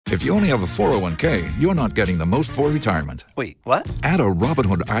If you only have a 401k, you're not getting the most for retirement. Wait, what? Add a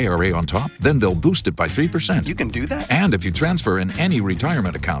Robinhood IRA on top, then they'll boost it by 3%. You can do that? And if you transfer in any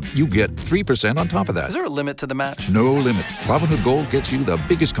retirement account, you get 3% on top of that. Is there a limit to the match? No limit. Robinhood Gold gets you the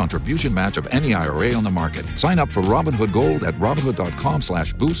biggest contribution match of any IRA on the market. Sign up for Robinhood Gold at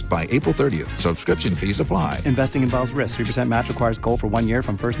Robinhood.com/boost by April 30th. Subscription fees apply. Investing involves risk. 3% match requires gold for 1 year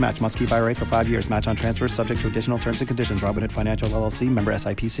from first match. Must keep IRA for 5 years. Match on transfers subject to additional terms and conditions. Robinhood Financial LLC, member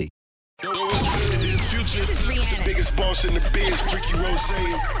SIPC. This is Rihanna. The biggest boss in the biz, Ricky Rose.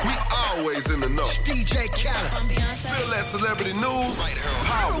 We always in the know. DJ Khaled. Spill that celebrity news.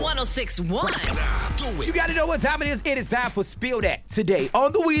 Power 106.1. You got to know what time it is. It is time for Spill That today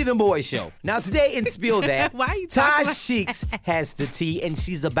on the Weed and Boys Show. Now today in Spill That, Why are you Ty talking like Sheeks has the tea and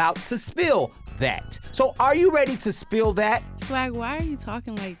she's about to spill that. So are you ready to spill that? Swag, why are you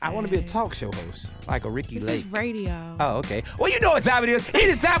talking like that? I want to be a talk show host, like a Ricky This Lake. is radio. Oh, okay. Well, you know what time it is. It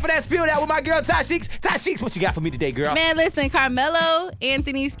is time for that Spill That with my girl Ty Sheeks. Ty Sheeks, what you got for me today, girl? Man, listen, Carmelo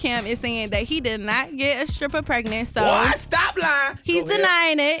Anthony's camp is saying that he did not get a stripper pregnant, so What? Stop lying. he's Go ahead.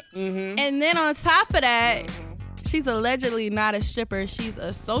 denying it. Mm-hmm. And then on top of that, she's allegedly not a stripper. She's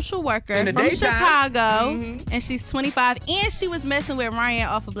a social worker In the from daytime. Chicago, Mhm. and she's 25, and she was messing with Ryan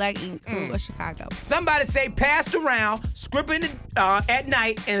off of Black Ink, who was Chicago. Somebody say passed around, scripting at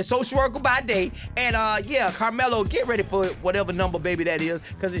night, and a social worker by day. And yeah, Carmelo, get ready for whatever number baby that is,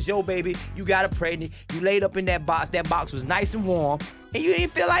 because it's your baby. You got it pregnant. You laid up in that box. That box was nice and warm, and you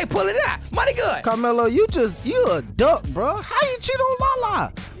didn't feel like pulling it out. Money good. Carmelo, you a duck, bro. How you cheat on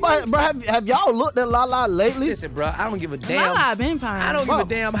Lala? But, bro, have y'all looked at Lala lately? Listen, bro, I don't give a damn. Lala been fine. I don't give a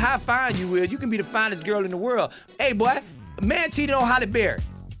damn how fine you is. You can be the finest girl in the world. Hey, boy, a man cheated on Halle Berry.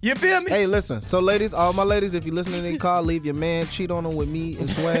 You feel me? Hey, listen. So, ladies, all my ladies, if you're listening in the car, leave your man, cheat on him with me and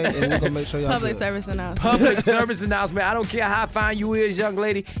Swag, and we're gonna make sure y'all Public good. service announcement. Public service announcement. I don't care how fine you is, young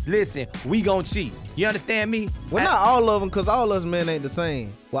lady. Listen, we gon' cheat. You understand me? Well, not all of them, because all us men ain't the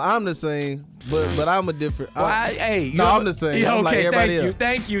same. Well, I'm the same, but I'm a different. Well, I'm the same. Yeah, I'm like okay, everybody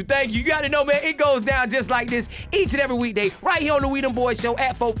thank else. you. You got to know, man, it goes down just like this each and every weekday right here on the Weed and Boys Show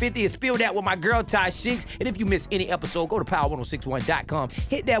at 4:50 and Spill That with my girl Ty Sheeks. And if you miss any episode, go to power1061.com.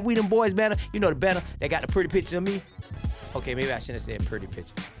 Hit that Weed and Boys banner. You know the banner that got the pretty picture of me. Okay, maybe I shouldn't have said pretty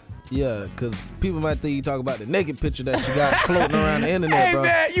picture. Yeah, because people might think you talk about the naked picture that you got floating around the internet, Hey, bro.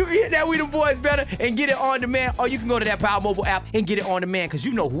 man, you can hit that We Them Boys banner and get it on demand, or you can go to that Power Mobile app and get it on demand, because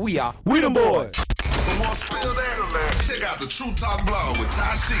you know who we are. We Them Boys. For more Spill That, check out the True Talk blog with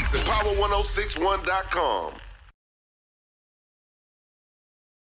Ty Sheeks at power1061.com.